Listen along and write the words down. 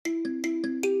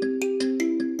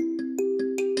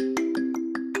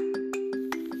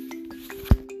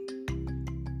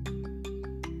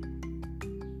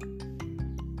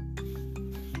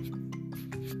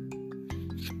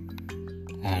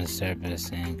start by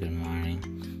saying good morning.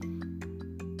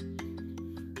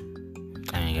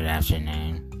 Good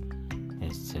afternoon.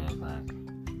 It's 2 o'clock.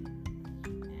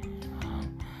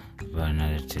 And, bought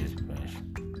another toothbrush.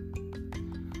 I'm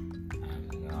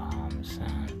gonna go home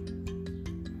soon.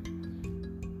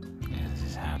 This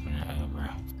is happening over.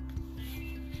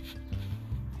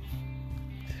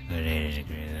 It's a good 80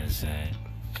 degrees outside.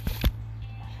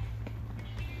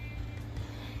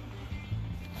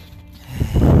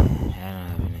 I don't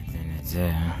have anything to do.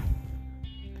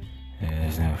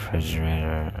 There's no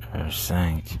refrigerator or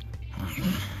sink.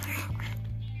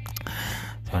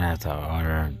 So I have to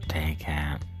order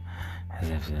takeout, as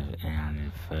if the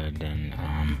food didn't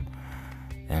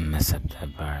mess up the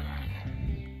apartment.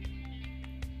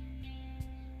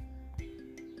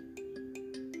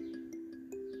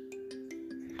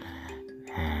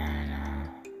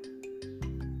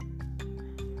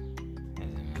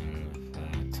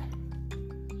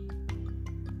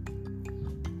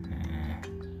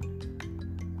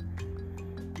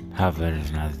 How about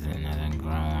there's nothing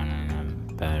growing in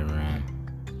the bedroom?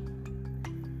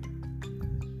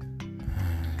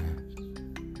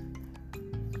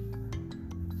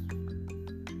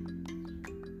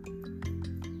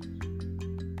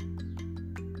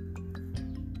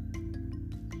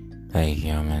 Like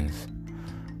humans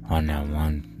on that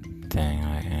one thing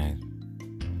like that.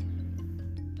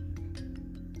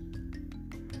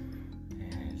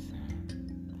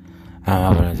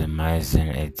 I'm hoping the mice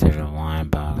and ate through the wine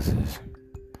boxes.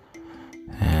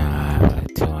 And I have like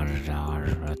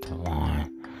 $200 worth of wine.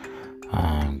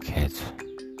 Kits.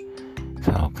 It's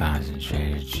all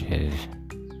concentrated juice.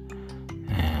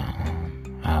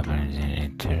 And I'm hoping it didn't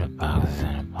eat through the boxes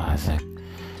in the plastic.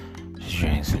 Just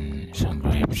drink some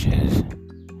grape juice.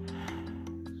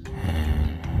 And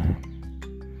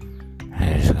I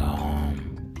just go home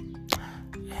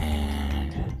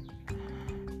and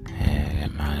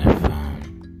get my other phone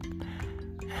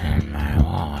and my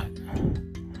wallet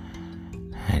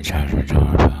and charge my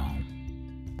doorbell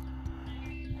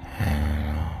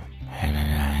and then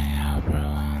I hang out for a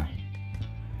while.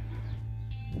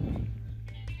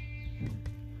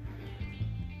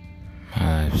 My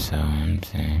life's so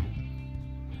empty.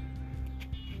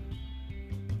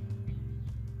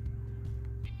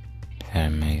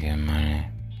 Started making money.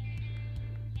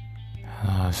 I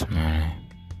lost money.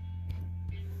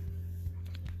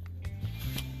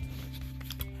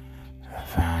 I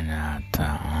found out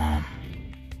that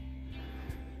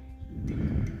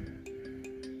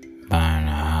buying a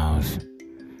house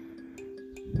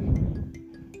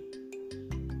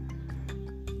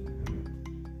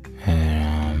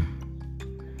and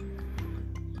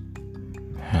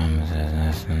almost has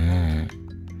nothing in it.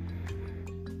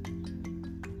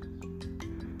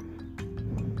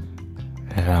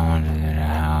 If I wanted to get a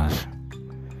house,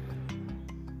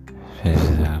 this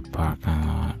is a parking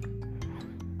lot.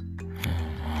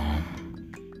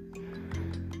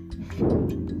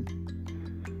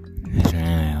 It's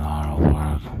really a lot of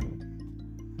work.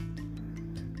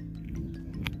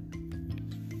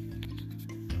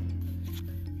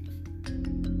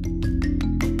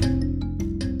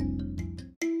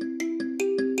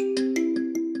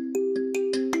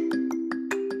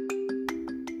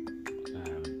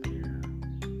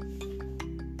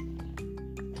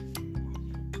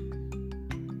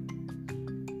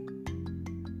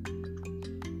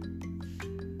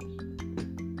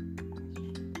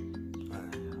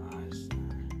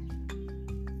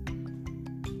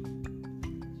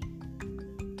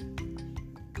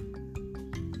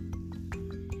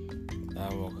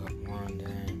 I woke up one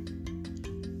day.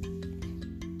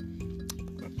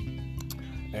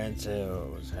 I didn't say what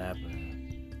was happening.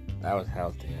 I was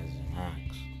healthy as an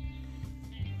ox.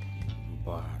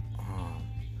 But,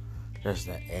 just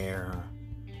the air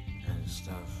and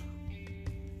stuff.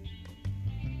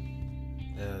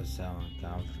 It was so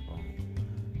uncomfortable.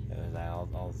 It was like,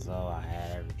 although I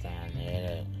had everything I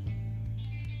needed,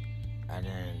 I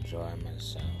didn't enjoy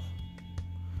myself.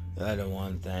 That's the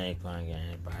one thing you couldn't get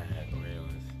anybody to agree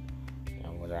with.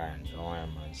 And without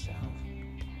enjoying myself.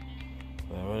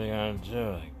 But what are you gonna do?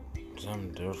 Like,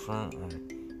 something different?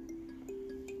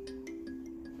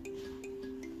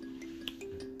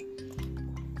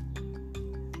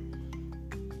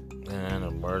 And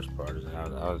the worst part is I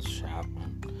was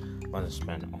shopping. I wanted to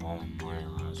spend all my money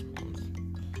last month.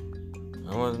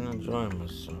 I wasn't enjoying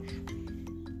myself.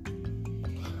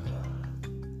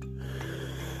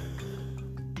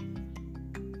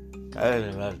 I think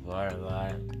the best part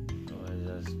about it was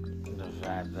just the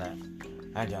fact that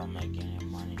I don't make any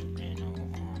money,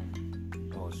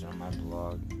 posting on my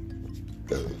blog.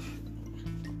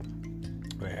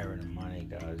 Wherever the money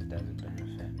goes, it doesn't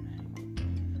benefit me.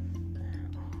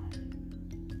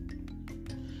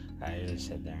 I just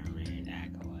sit there and read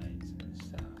accolades and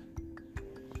stuff.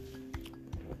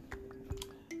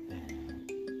 And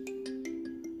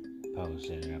post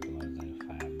it, uploads like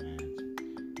 5 minutes.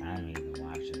 I don't even get to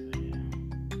watch the video.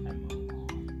 I move on.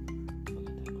 Look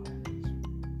at the credits.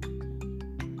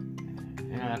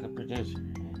 And I'm like a producer.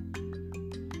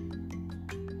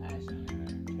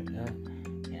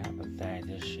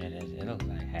 This shit is, it looks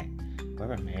like heck.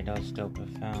 Whoever made those stupid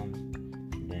films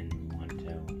didn't want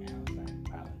to, and it was like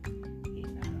probably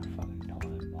eating out of a fucking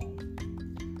toilet bowl.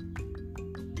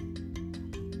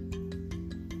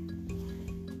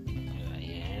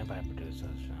 Yeah, anybody produce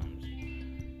those films.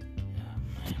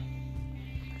 Man.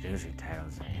 Producer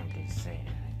titles are MDC.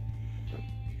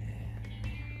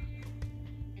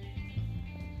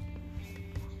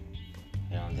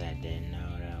 You know that I didn't know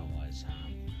that was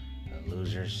a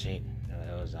loser seat.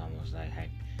 It was almost like, heck,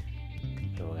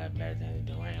 people got better things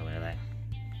to do anyway. Like,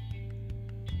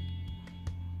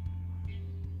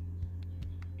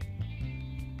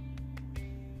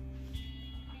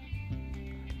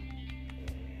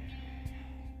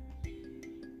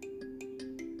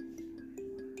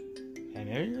 hey,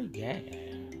 maybe you're gay.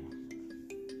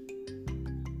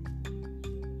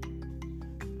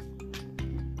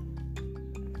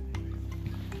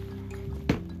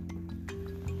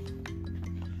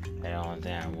 The only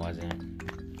thing I wasn't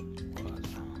was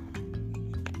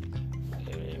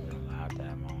they were even allowed to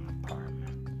have my own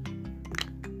apartment.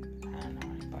 I don't know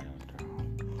anybody with their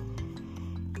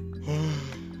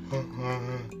own.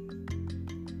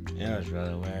 It was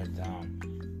really weird though.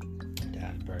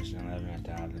 That person living at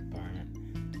the other apartment,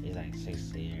 he's like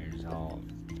 60 years old.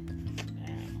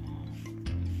 And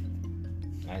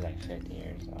I was like 50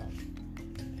 years old.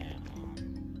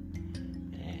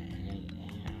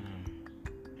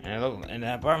 And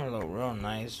that apartment looked real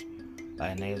nice.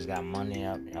 Like niggas got money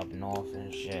up north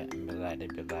and shit. And they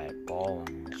be like bowling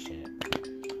and shit.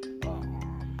 But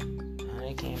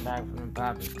they came back from the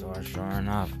poppy store, sure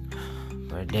enough,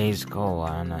 for a day's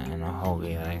cola and a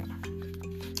hoagie. Like,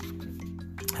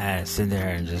 I had to sit there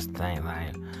and just think,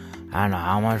 like, I don't know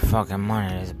how much fucking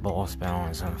money this bull spent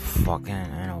on some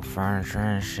fucking, furniture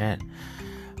and shit.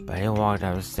 But he walked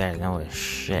up the stairs and there was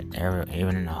shit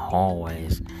even in the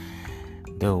hallways.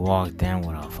 Dude walked in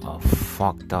with a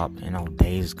fucked up,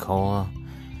 Days Cola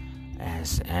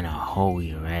and a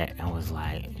hoagie, right? And was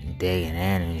like digging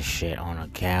in and shit on the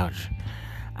couch.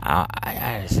 I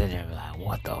had to sit there and be like,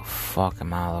 what the fuck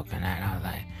am I looking at? And I was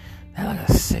like, that's like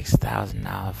a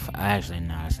 $6,000. Actually,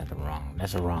 no,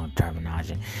 that's the wrong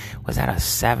terminology. Was that a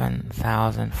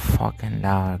 $7,000 fucking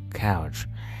dollar couch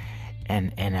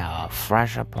in a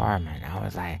fresh apartment? I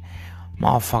was like,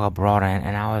 motherfucker brought in,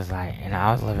 and I was like,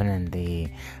 I was living in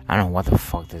I don't know what the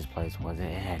fuck this place was.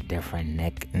 It had different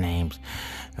nicknames.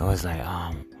 It was like,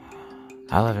 I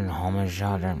live in a homeless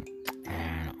shelter,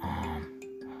 and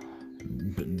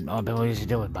all people used to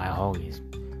do was buy hoagies.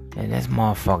 And this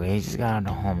motherfucker, he just got out of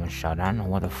the homeless shelter. I don't know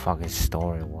what the fuck his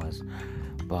story was,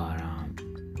 but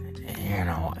sit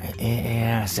on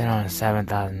a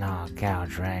 $7,000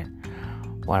 couch, right?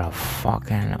 What a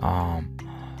fucking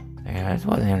it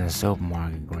wasn't even a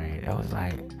supermarket grade. It was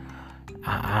like,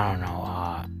 I don't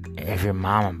know, if your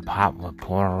mom and pop were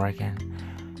Puerto Rican,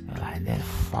 like this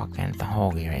fucking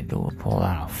hoagie, right? Dude pulled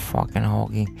out a fucking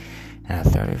hoagie and a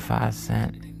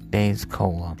 35-cent Days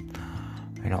Cola,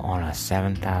 on a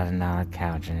 $7,000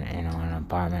 couch in an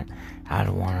apartment. I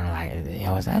was wondering, like,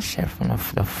 was that shit from the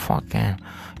fucking,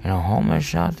 homeless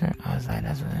shelter? I was like,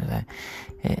 that's what it was like.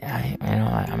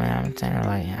 I'm saying,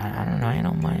 like, I don't know, ain't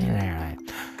no money there, like.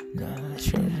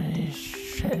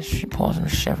 She pulled some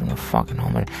shit from the fucking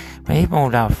homeless. But he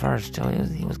moved out first, too.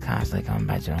 He was constantly coming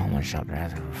back to the homeless shelter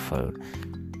asking for food.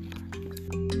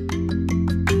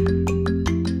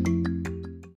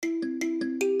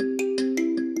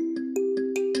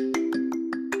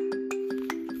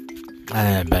 I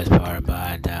think the best part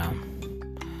about it,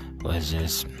 was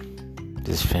just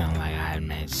feeling like I had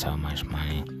made so much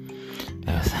money. It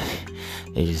was like,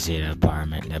 you just see the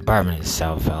apartment. The apartment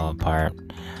itself fell apart.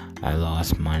 I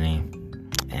lost money,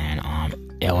 and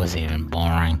it was even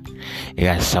boring. It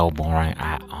got so boring,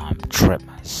 I tripped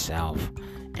myself.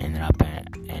 Ended up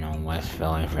in West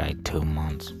Philly for like 2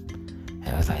 months.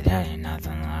 It was like, there ain't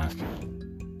nothing left.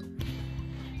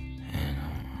 And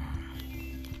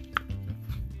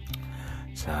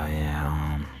so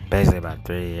yeah, basically about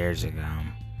 3 years ago,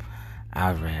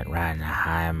 I was riding the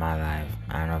high of my life.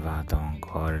 I don't know if I was doing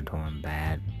good or doing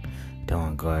bad.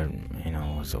 Doing good, it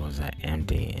was an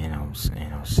empty,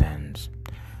 sentence.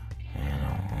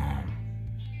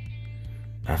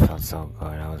 That felt so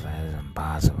good. I was like, this is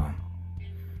impossible.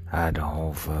 I had the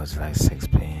Whole Foods like 6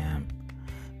 p.m.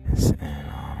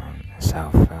 And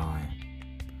South Philly.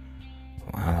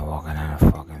 I was walking down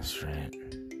the fucking street.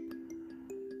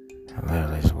 I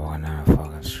literally just walking down the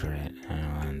fucking street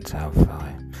in South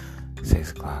Philly,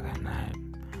 6 o'clock at night.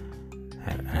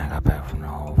 And I got back from the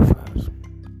Whole Foods.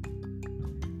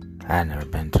 I had never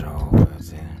been to the Whole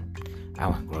Foods either. I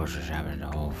went grocery shopping at the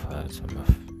Whole Foods.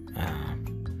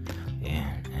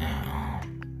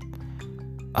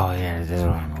 This is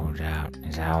when I moved out.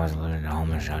 I was living in a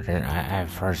homeless shelter. I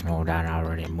first moved out. I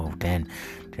already moved in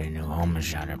to a new homeless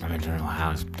shelter. To a new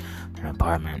house, an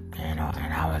apartment. And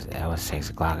it was 6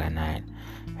 o'clock at night,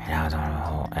 and I was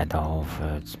at the Whole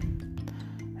Foods.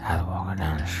 I was walking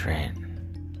down the street.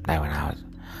 Like when I was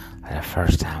the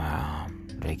first time I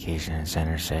vacation in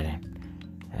Center City.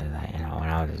 It was like, when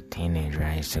I was a teenager,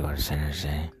 I used to go to Center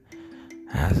City.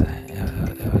 I was like,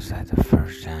 it was like the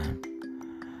first time.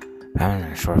 I'm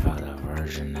not sure if I was a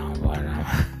virgin now, but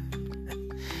I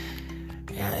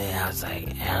was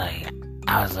like,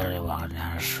 I was literally walking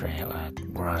down the street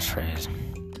with groceries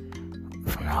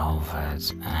from the Whole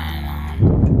Foods,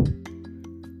 and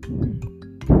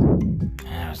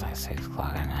it was like 6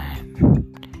 o'clock at night,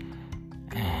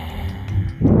 and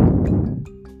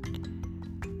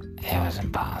it was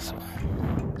impossible.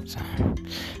 So,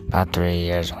 about 3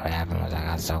 years, what happened was I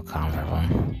got so comfortable,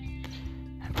 and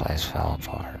the place fell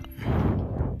apart.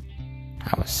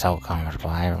 I was so comfortable,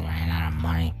 I ran out of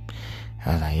money. It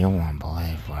was like, you won't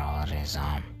believe where all these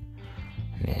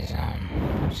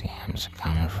scams are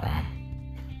coming from.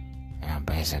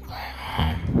 Basically,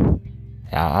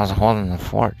 I was holding the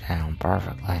fort down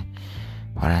perfectly.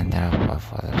 What I ended up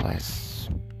with was the place,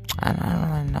 I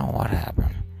don't really know what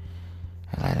happened.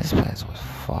 It was like, this place was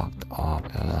fucked up.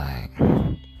 It was like,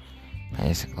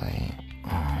 basically,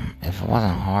 if it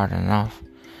wasn't hard enough,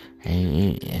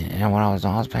 and what I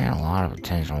was paying a lot of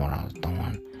attention to what I was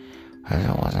doing, because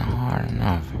it wasn't hard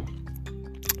enough.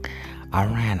 I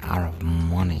ran out of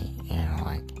money,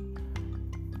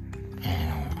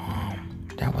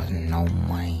 there was no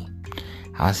money.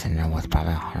 I was sitting there with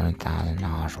probably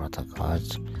 $100,000 worth of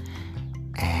goods,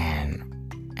 and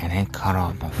they cut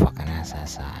off my fucking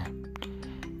SSI,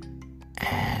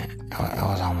 and it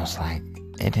was almost like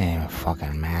it didn't even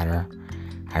fucking matter.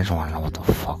 I just want to know what the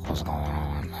fuck was going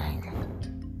on,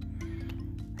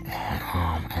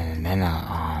 and then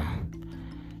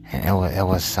and it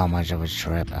was so much of a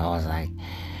trip. I was like,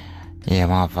 yeah,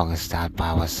 motherfuckers stopped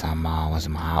by with some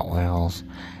Hot Wheels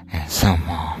and some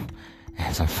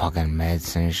fucking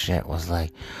meds and shit. Was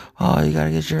like, oh, you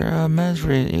gotta get your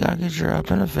you gotta get your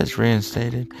benefits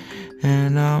reinstated,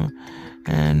 and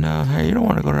hey, you don't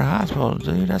want to go to the hospital,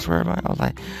 do you? That's where everybody. I was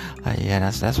like, yeah,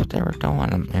 that's what they were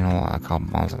doing. A couple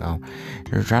months ago,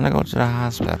 they were trying to go to the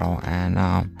hospital and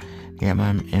get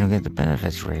the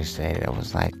benefits reinstated. It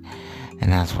was like,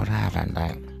 and that's what happened.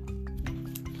 Like,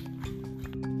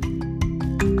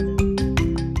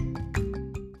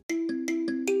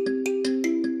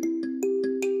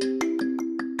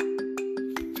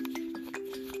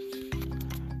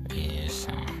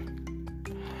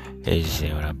 you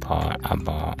see what I bought? I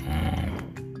bought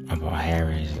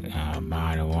Harry's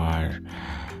body wash.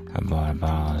 I bought a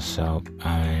bottle of soap.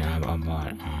 I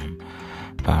bought a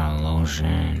bottle of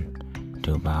lotion,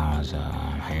 2 bottles of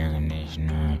hair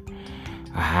conditioner.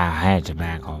 I had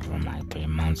tobacco from like 3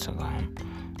 months ago.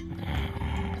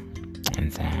 And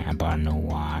then I bought a new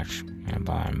watch. I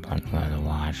bought another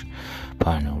watch.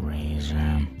 Bought a new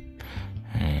razor.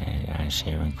 And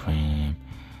shaving cream.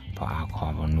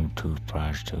 Alcohol, a new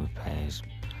toothbrush, toothpaste,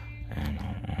 and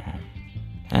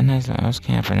I was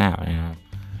camping out, And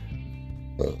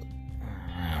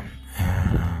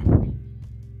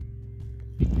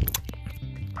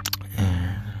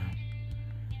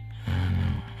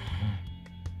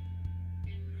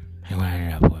what I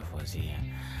ended up with was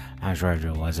I'm sure if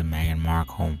it wasn't Meghan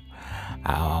Markle,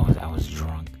 I was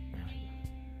drunk.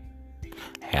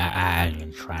 I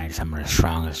even tried some of the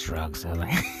strongest drugs. I was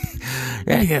like, you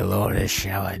gotta get a load of this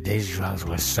shit. Like, these drugs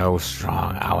were so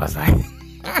strong. I was like,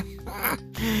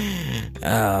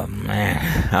 oh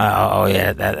man, oh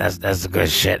yeah, that's the good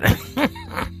shit.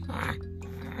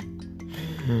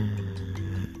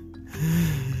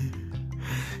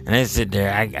 And they sit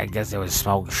there. I guess they would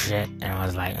smoke shit, and I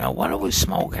was like, oh, what are we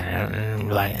smoking?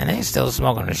 And they still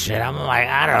smoking the shit. I'm like,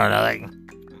 I don't know, like.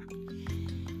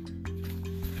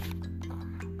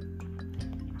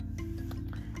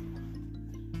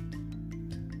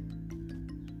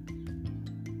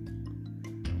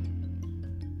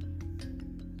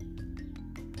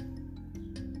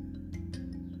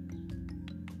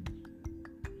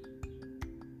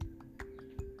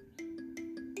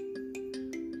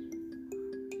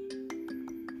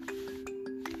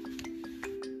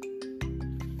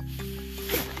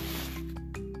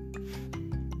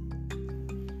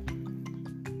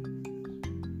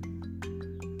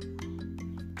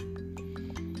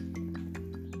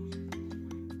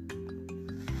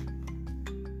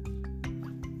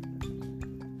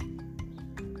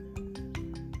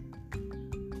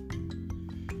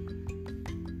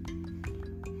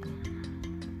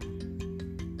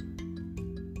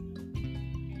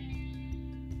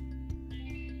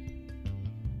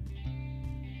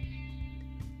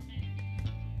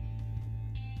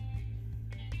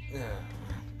 Yeah.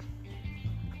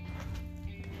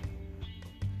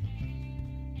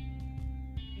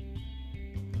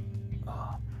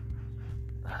 Oh.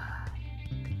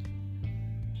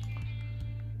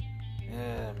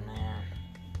 Yeah, man.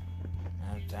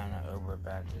 I'm time to Uber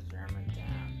back to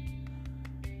Germantown.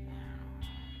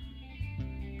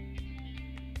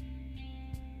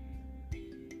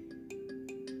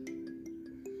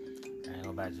 When I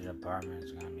go back to the apartment,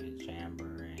 it's gonna be a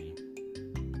jamboree.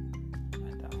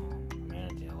 At the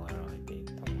community will literally be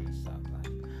doing stuff like.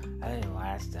 I think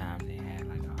last time they had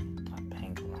like a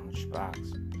pink lunchbox.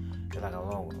 It was like a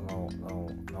little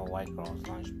white girl's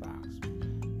lunchbox.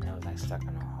 And it was like stuck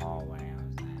in the hallway.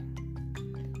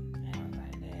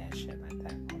 They had shit like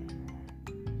that going on.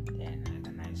 They had like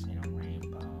a nice,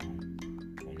 rainbow.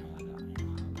 Like a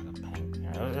pink.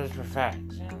 It was perfect.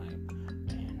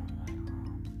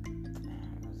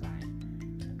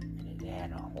 They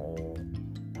had a whole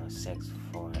 6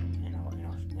 foot, long.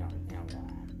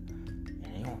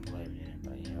 And you won't believe it,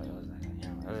 but it was like,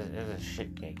 it was a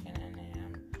shit cake in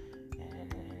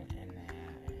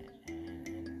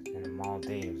the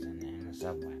Maldives and in the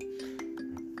subway.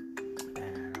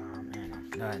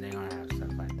 And they're gonna have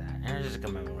stuff like that. And it's just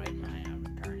commemorate my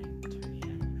returning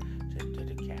to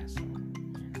the castle.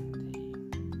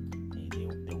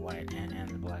 The white and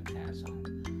the black castle.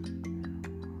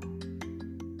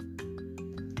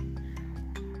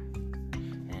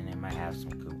 And they might have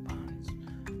some coupons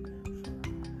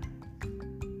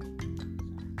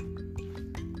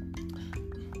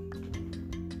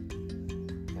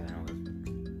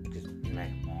just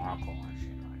make more alcohol and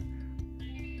shit like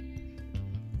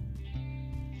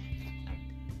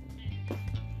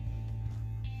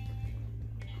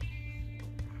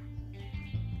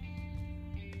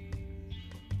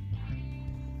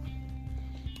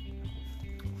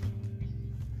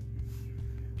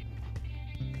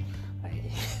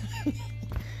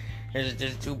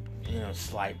There's two,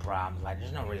 slight problems. Like,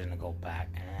 there's no reason to go back,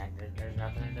 and there's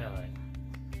nothing to do with it.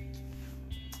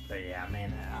 But yeah, I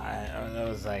mean, I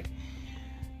was like,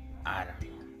 I don't know.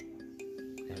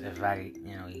 If I,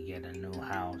 you get a new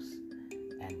house,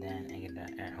 and then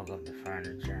and hook up the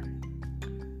furniture,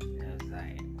 it was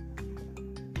like,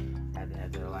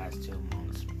 after the last 2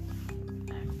 months,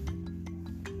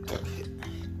 I'm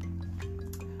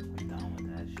done with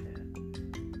that shit.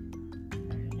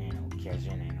 Ain't no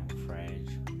kitchen, ain't no fridge.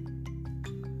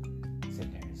 Sit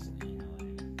there, it's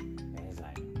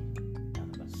like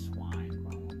nothing but swine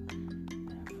growing in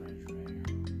the refrigerator.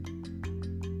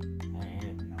 There ain't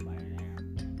even nobody there.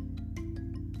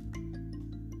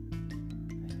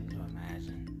 Could you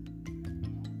imagine?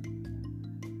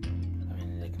 I mean,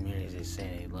 in the communities they say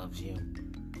they love you,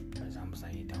 but it's almost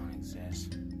like you don't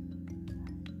exist.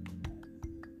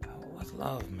 What's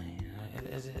love mean?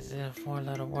 Is it a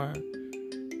 4-letter word? I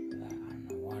don't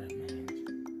know what it means.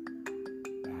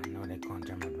 But I know they're going to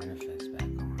turn my benefits back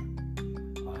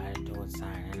on. All I had to do was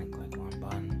sign in and click one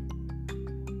button.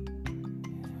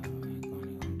 They're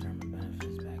going to turn my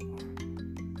benefits back on.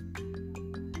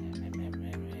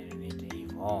 Maybe they need to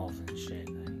evolve and shit.